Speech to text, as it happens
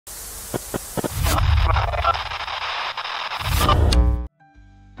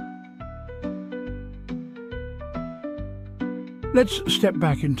Let's step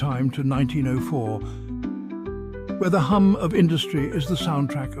back in time to 1904, where the hum of industry is the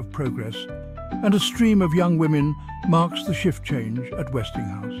soundtrack of progress, and a stream of young women marks the shift change at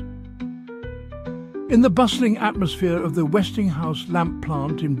Westinghouse. In the bustling atmosphere of the Westinghouse Lamp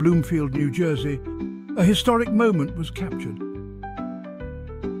Plant in Bloomfield, New Jersey, a historic moment was captured.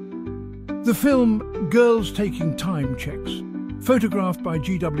 The film Girls Taking Time Checks, photographed by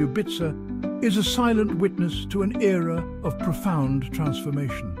G.W. Bitzer, is a silent witness to an era of profound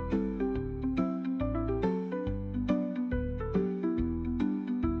transformation.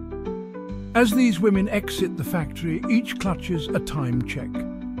 As these women exit the factory, each clutches a time check,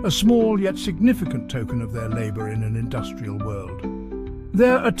 a small yet significant token of their labour in an industrial world.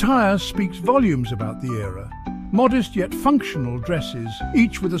 Their attire speaks volumes about the era. Modest yet functional dresses,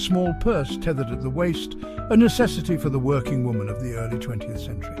 each with a small purse tethered at the waist, a necessity for the working woman of the early 20th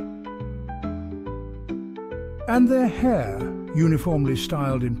century. And their hair, uniformly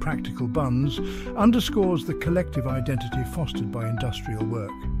styled in practical buns, underscores the collective identity fostered by industrial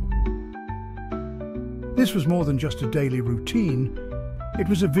work. This was more than just a daily routine. It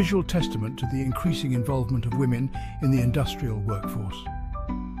was a visual testament to the increasing involvement of women in the industrial workforce.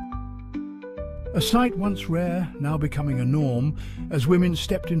 A sight once rare, now becoming a norm, as women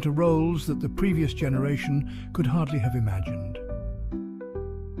stepped into roles that the previous generation could hardly have imagined.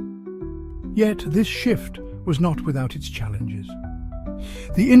 Yet this shift was not without its challenges.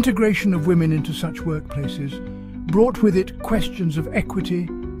 The integration of women into such workplaces brought with it questions of equity,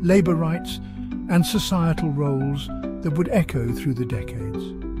 labour rights, and societal roles that would echo through the decades.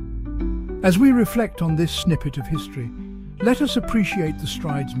 As we reflect on this snippet of history, let us appreciate the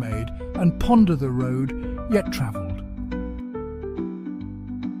strides made and ponder the road yet travelled.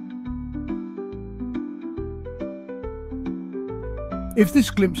 If this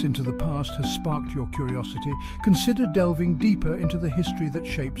glimpse into the past has sparked your curiosity, consider delving deeper into the history that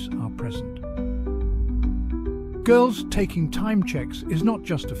shapes our present. Girls Taking Time Checks is not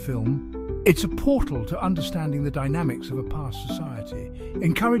just a film, it's a portal to understanding the dynamics of a past society,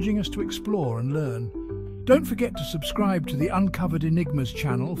 encouraging us to explore and learn. Don't forget to subscribe to the Uncovered Enigmas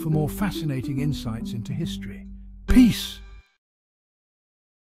channel for more fascinating insights into history. Peace!